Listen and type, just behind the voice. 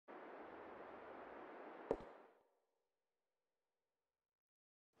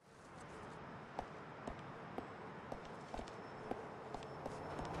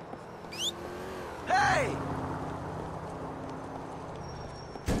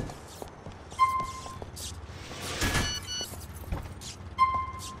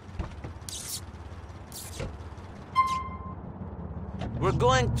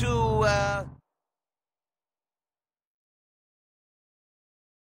going to,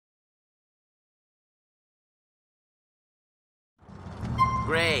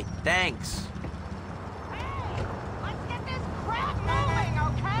 Great, thanks. Hey, let's get this crap moving,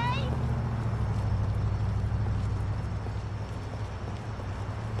 okay?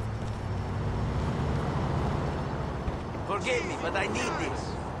 Forgive me, but I need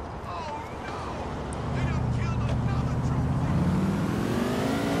this.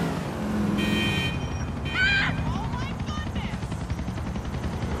 Oh my goodness!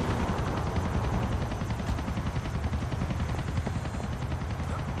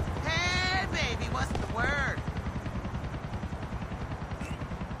 Hey, baby, what's the word?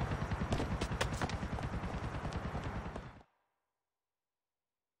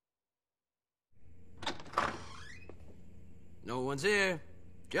 No one's here.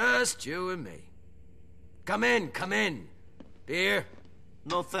 Just you and me. Come in, come in. Beer?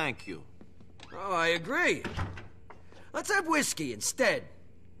 No, thank you. Oh, I agree. Let's have whiskey instead.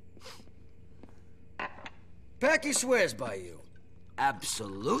 Packy swears by you.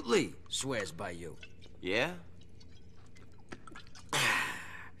 Absolutely swears by you. Yeah?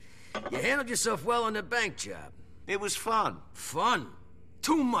 You handled yourself well on the bank job. It was fun. Fun.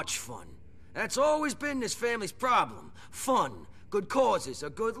 Too much fun. That's always been this family's problem. Fun. Good causes, a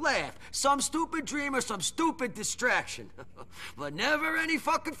good laugh, some stupid dream or some stupid distraction. But never any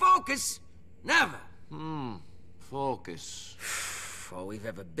fucking focus. Never. Focus. All we've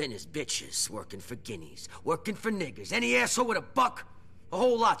ever been is bitches, working for guineas, working for niggers. Any asshole with a buck, a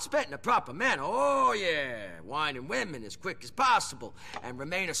whole lot spent in a proper manner. Oh yeah, wine and women as quick as possible, and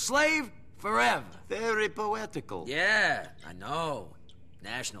remain a slave forever. Very poetical. Yeah, I know.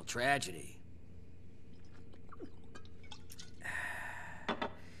 National tragedy.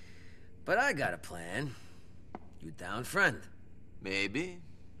 But I got a plan. You down, friend? Maybe.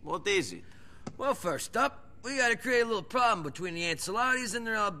 What is it? Well, first up, we gotta create a little problem between the Ancelottis and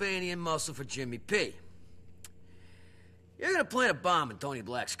their Albanian muscle for Jimmy P. You're gonna plant a bomb in Tony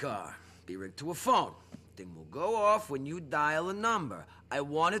Black's car. Be rigged to a phone. Thing will go off when you dial a number. I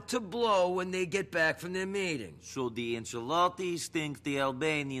want it to blow when they get back from their meeting. So the Ancelottis think the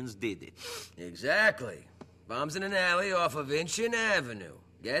Albanians did it. Exactly. Bomb's in an alley off of Inchin Avenue.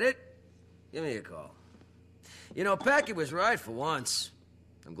 Get it? Give me a call. You know, Packy was right for once.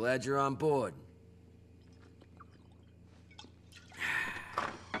 I'm glad you're on board.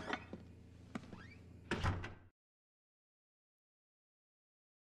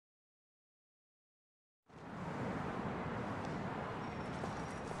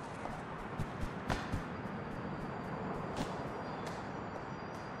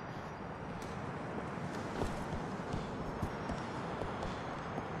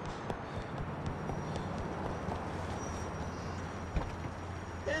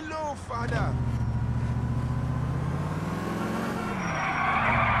 Hello, Father.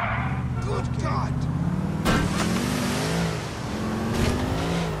 Good God!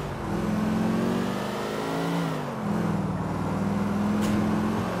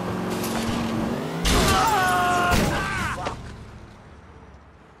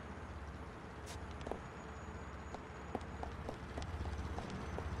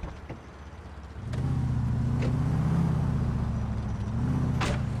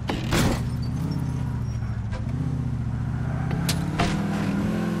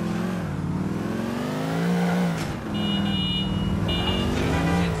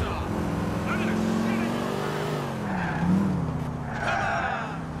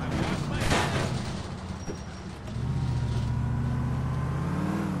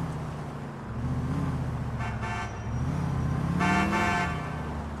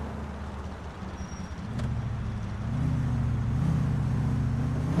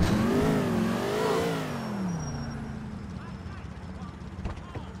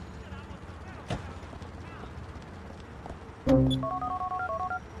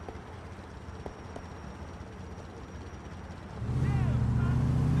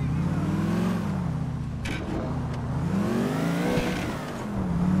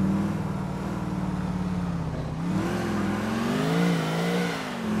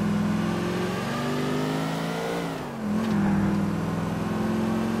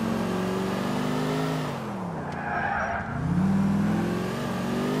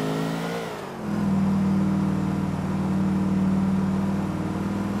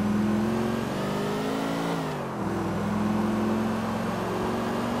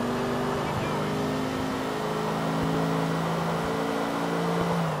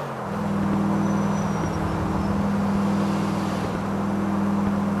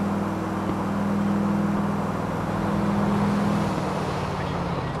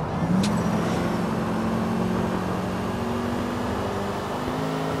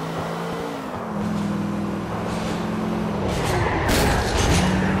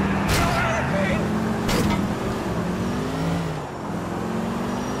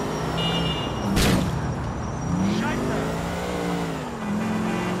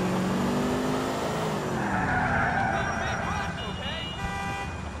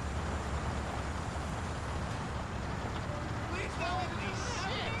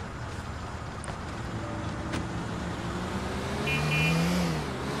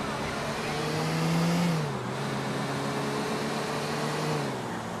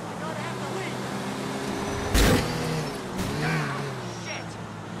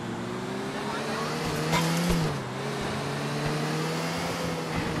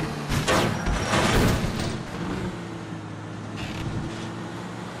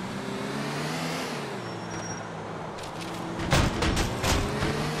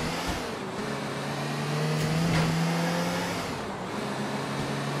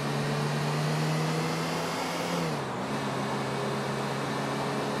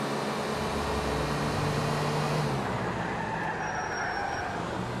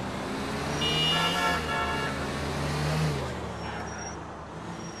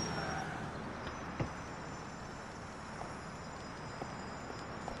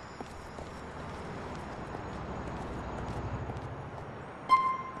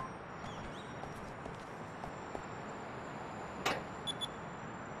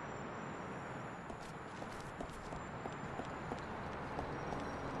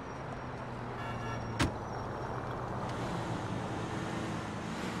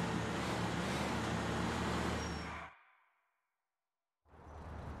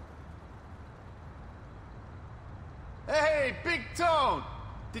 Hey, Big Tone!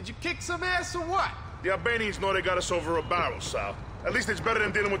 Did you kick some ass or what? The Albanians know they got us over a barrel, Sal. At least it's better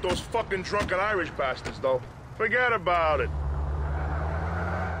than dealing with those fucking drunken Irish bastards, though. Forget about it.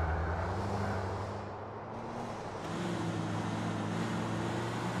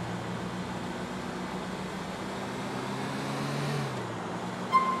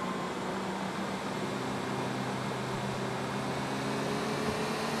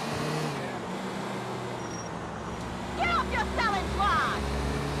 Get off your selling squad!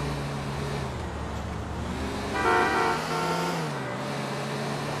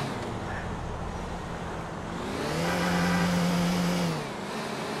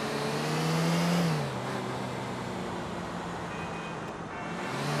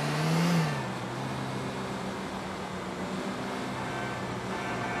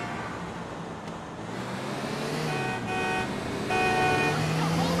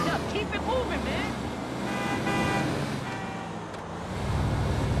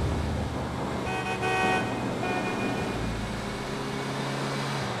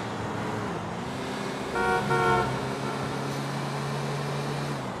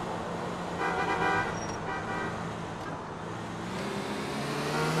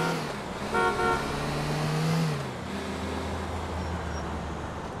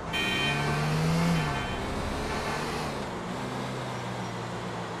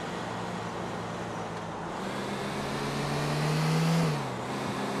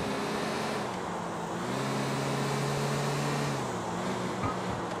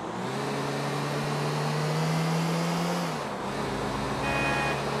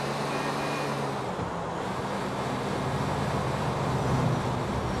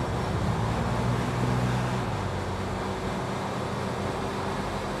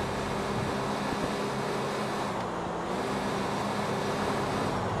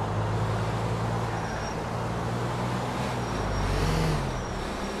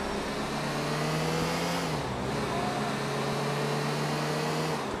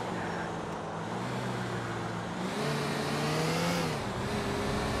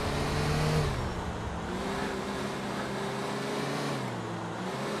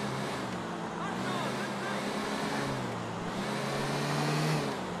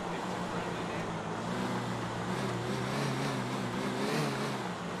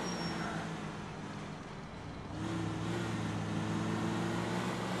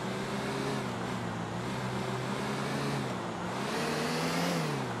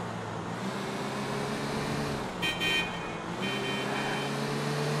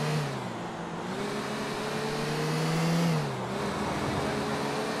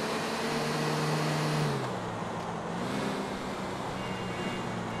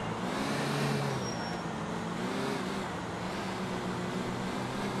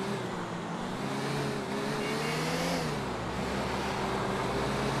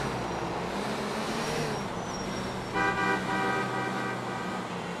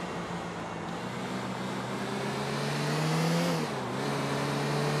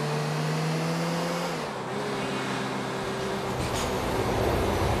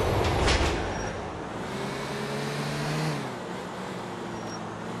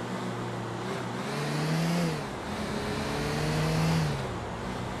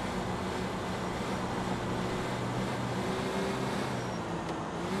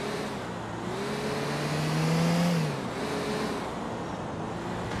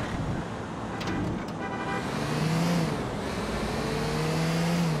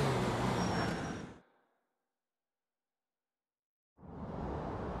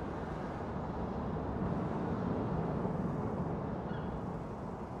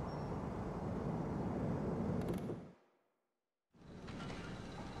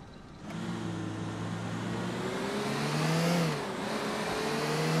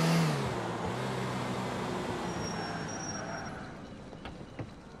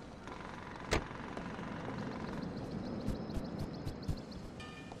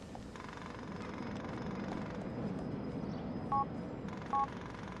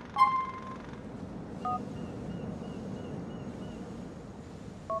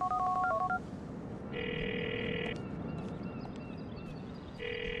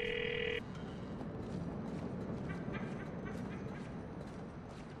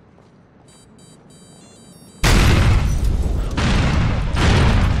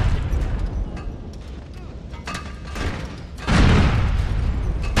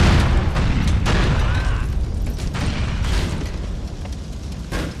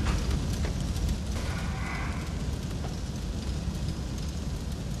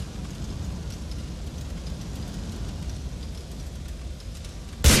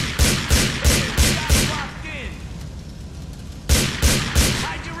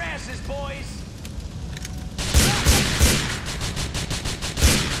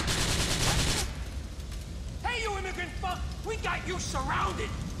 surrounded!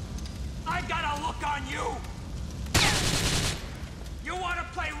 I got a look on you! You wanna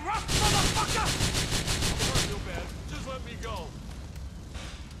play rough, motherfucker? I'm not too bad. Just let me go.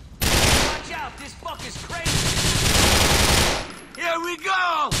 Watch out, this fucker's crazy! Here we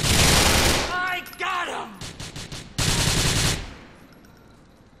go! I got him!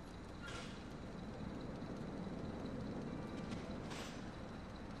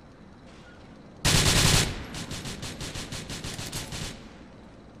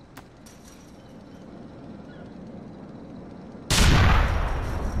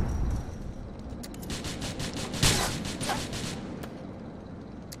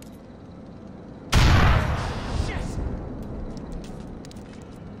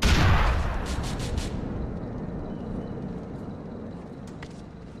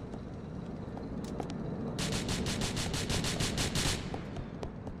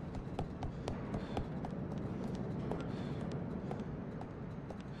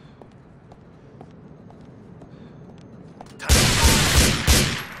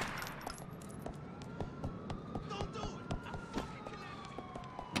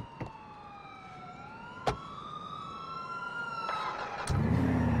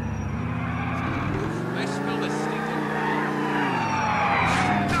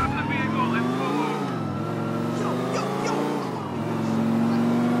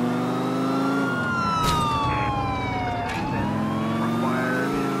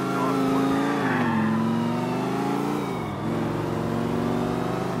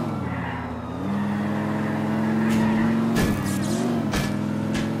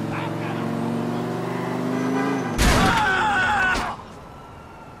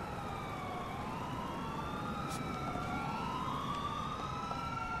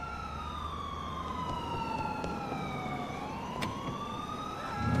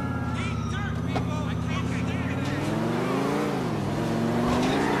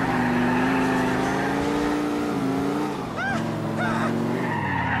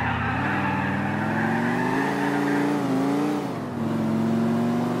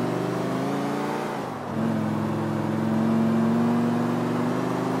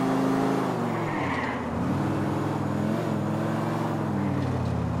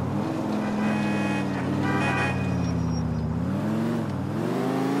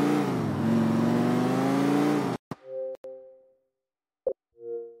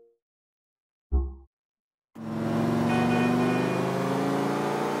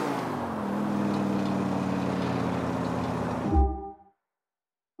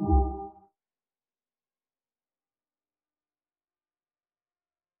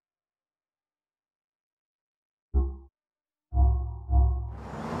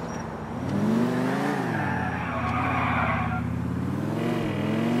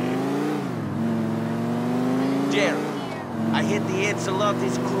 Jerry, I hit the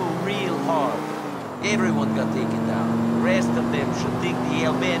Ancelotti's crew real hard. Everyone got taken down. The rest of them should think the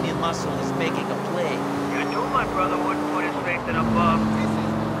Albanian muscle is making a play. You knew my brother wouldn't put his faith in a bug.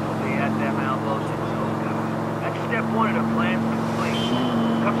 He'll be at them elbows in no time. That's step one of the plan complete.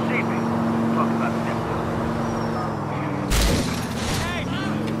 Come see me. Talk about step two.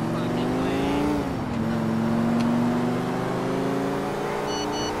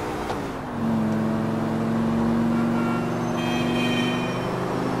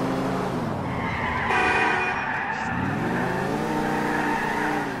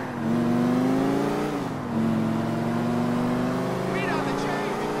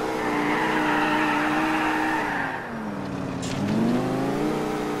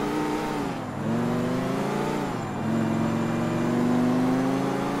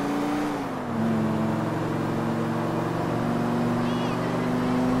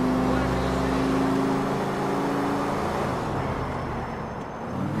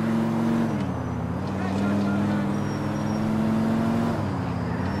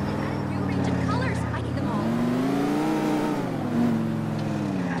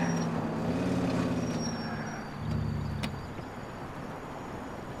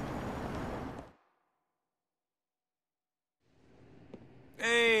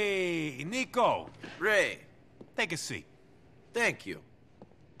 Hey, Nico. Ray, Take a seat. thank you.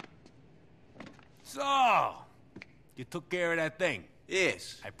 So, you took care of that thing.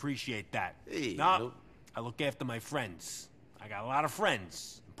 Yes. I appreciate that. Hey, No, no- I look after my friends. I got a lot of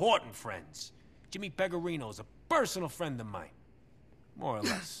friends. Important friends. Jimmy Pecorino's a personal friend of mine. More or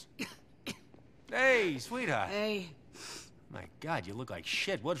less. Hey, sweetheart. Hey, My God, you look like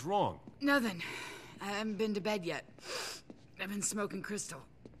shit. What's wrong? nothing. I haven't been to bed yet. I've been smoking crystal.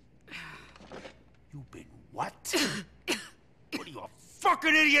 You've been what? What are you, a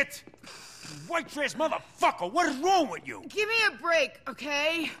fucking idiot? white trash motherfucker! What is wrong with you? Give me a break,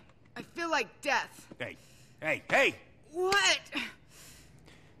 okay? I feel like death. Hey! What?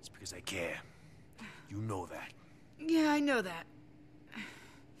 It's because I care. You know that. Yeah, I know that.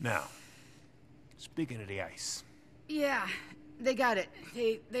 Now, speaking of the ice. Yeah, they got it.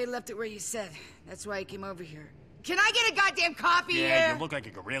 They left it where you said. That's why I came over here. Can I get a goddamn coffee here? Yeah, you look like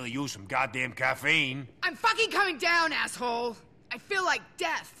you could really use some goddamn caffeine. I'm fucking coming down, asshole. I feel like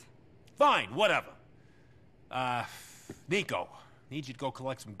death. Fine, whatever. Nico, need you to go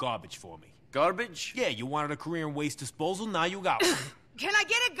collect some garbage for me. Garbage? Yeah, you wanted a career in waste disposal, now you got one. Can I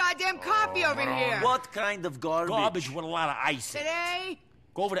get a goddamn coffee over here? What kind of garbage? Garbage with a lot of ice in it. Today?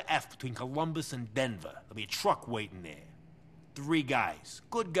 Go over to F between Columbus and Denver. There'll be a truck waiting there. 3 guys.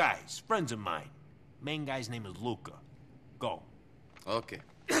 Good guys. Friends of mine. Main guy's name is Luca. Go. Okay.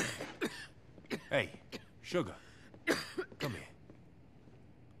 Hey, Sugar. Come here.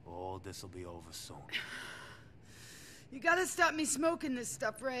 Oh, this'll be over soon. You gotta stop me smoking this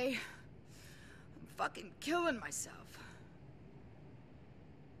stuff, Ray. I'm fucking killing myself.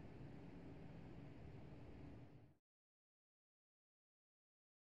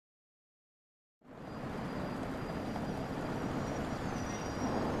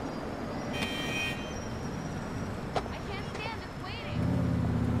 I can't stand this waiting.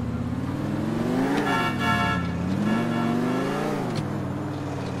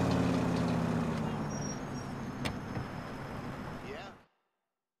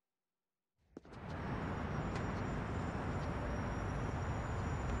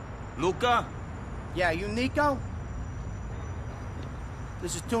 Luca? Yeah, you Nico?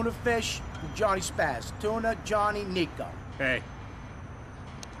 This is Tuna Fish and Johnny Spaz. Tuna, Johnny, Nico. Hey.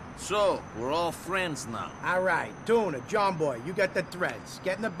 So, we're all friends now. All right, Tuna, John Boy, you get the threads.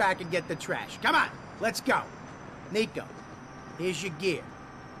 Get in the back and get the trash. Come on, let's go. Nico, here's your gear.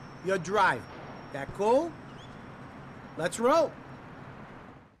 You're driving. That cool? Let's roll.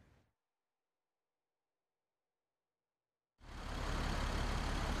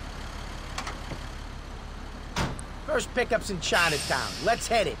 First pickup's in Chinatown. Let's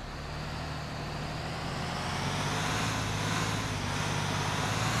hit it.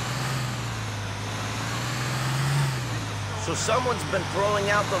 So someone's been throwing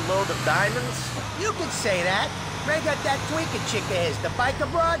out the load of diamonds? You could say that. Ray got that tweaker chick of his, the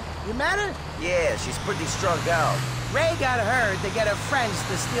biker broad. You met her? Yeah, she's pretty strung out. Ray got her to get her friends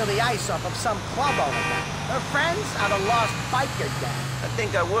to steal the ice off of some club owner guy. Her friends are the Lost Biker Gang. I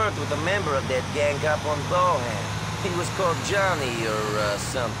think I worked with a member of that gang up on Bohan. He was called Johnny or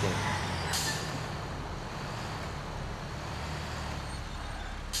something.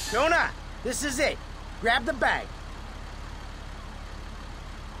 Tuna, this is it. Grab the bag.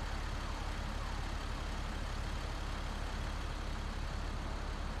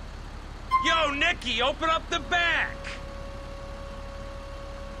 Yo, Nicky, open up the back!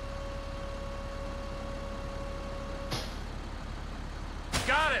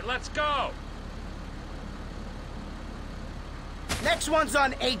 Got it, let's go! Next one's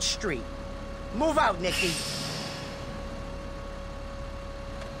on H Street. Move out, Nicky.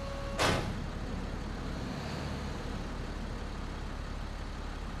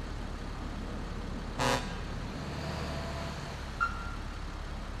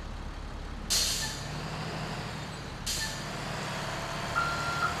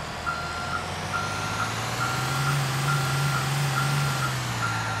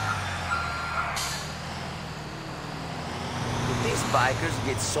 Bikers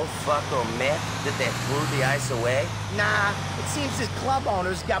get so fucked or meth that they threw the ice away? Nah, it seems this club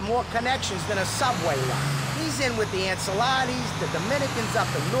owner's got more connections than a subway line. He's in with the Ancelottis, the Dominicans up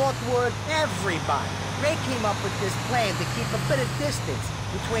in Northwood, everybody. Ray came up with this plan to keep a bit of distance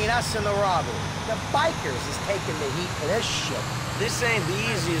between us and the robbery. The bikers is taking the heat for this shit. This ain't the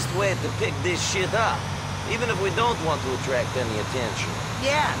easiest way to pick this shit up, even if we don't want to attract any attention.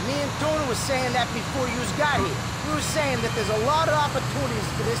 Yeah, me and Tuna was saying that before you got here. We were saying that there's a lot of opportunities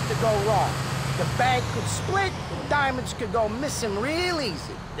for this to go wrong. The bag could split, the diamonds could go missing real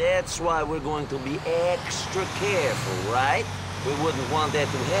easy. That's why we're going to be extra careful, right? We wouldn't want that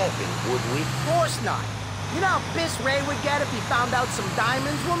to happen, would we? Of course not. You know how pissed Ray would get if he found out some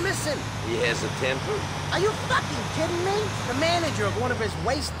diamonds were missing? He has a temper? Are you fucking kidding me? The manager of one of his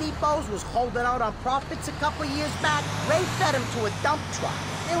waste depots was holding out on profits a couple years back. Ray fed him to a dump truck.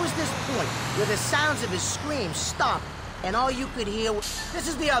 There was this point where the sounds of his screams stopped, and all you could hear was... This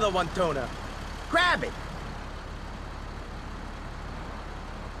is the other one, Tuna. Grab it.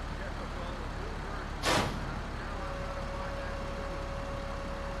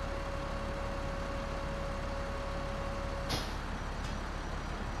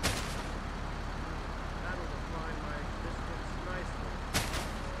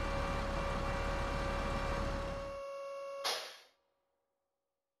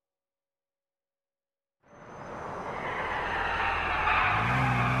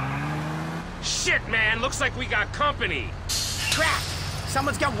 Shit, man, looks like we got company. Crap!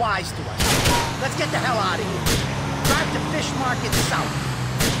 Someone's got wise to us. Let's get the hell out of here. Drive to Fish Market South.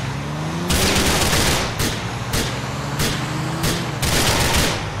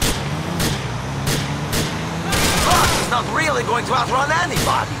 Not really going to outrun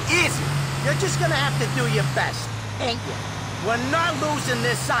anybody, is it? You're just gonna have to do your best, ain't you? We're not losing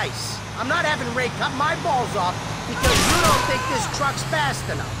this ice. I'm not having Ray cut my balls off because you don't think this truck's fast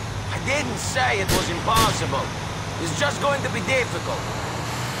enough. I didn't say it was impossible. It's just going to be difficult.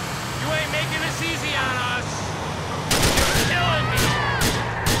 You ain't making this easy on us. You're killing me.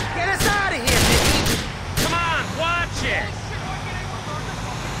 Get us out of here, Nicky! Come on, watch it.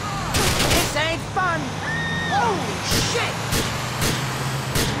 This ain't fun. Holy shit!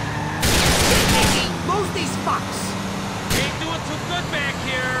 Nicky, lose these fucks! Ain't doing too good back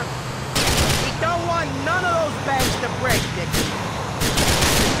here. We don't want none of those bags to break, Nicky.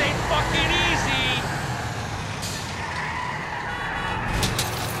 This ain't fucking easy.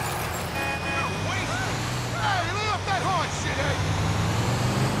 Hey, lay off that horn, shithead!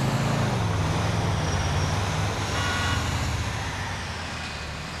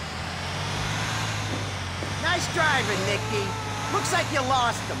 Nice driving, Nicky. Looks like you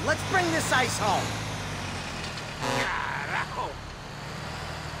lost them. Let's bring this ice home. Carajo!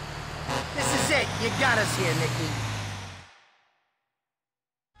 This is it. You got us here, Nicky.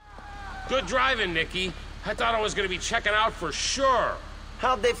 Good driving, Nicky. I thought I was gonna be checking out for sure.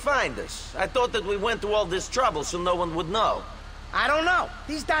 How'd they find us? I thought that we went to all this trouble so no one would know. I don't know.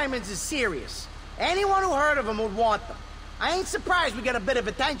 These diamonds are serious. Anyone who heard of them would want them. I ain't surprised we got a bit of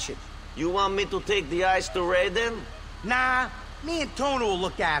attention. You want me to take the ice to Ray then? Nah, me and Tony will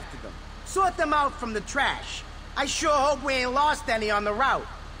look after them. Sort them out from the trash. I sure hope we ain't lost any on the route.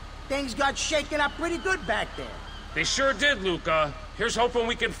 Things got shaken up pretty good back there. They sure did, Luca. Here's hoping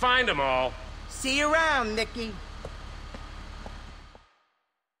we can find them all. See you around, Nicky.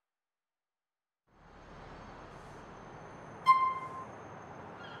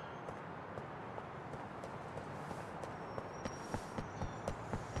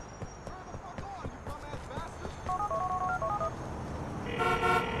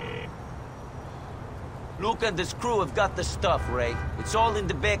 Luke and his crew have got the stuff, Ray. It's all in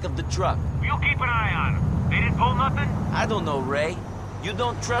the back of the truck. You keep an eye on them. They didn't pull nothing? I don't know, Ray. You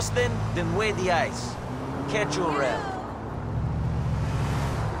don't trust them? Then weigh the ice. Catch you around.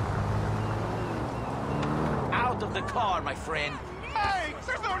 Out of the car, my friend. Hey,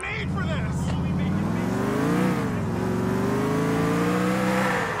 there's no need for this!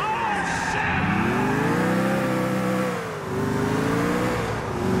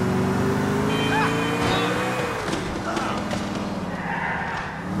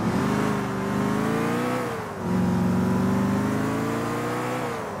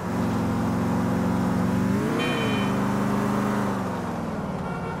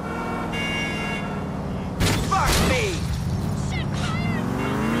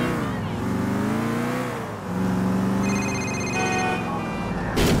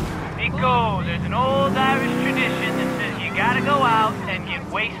 Nico, there's an old Irish tradition that says you gotta go out and get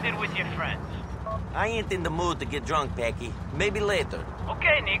wasted with your friends. I ain't in the mood to get drunk, Packy. Maybe later.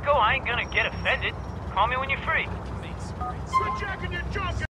 Okay, Nico, I ain't gonna get offended. Call me when you're free. Quit jacking your junk!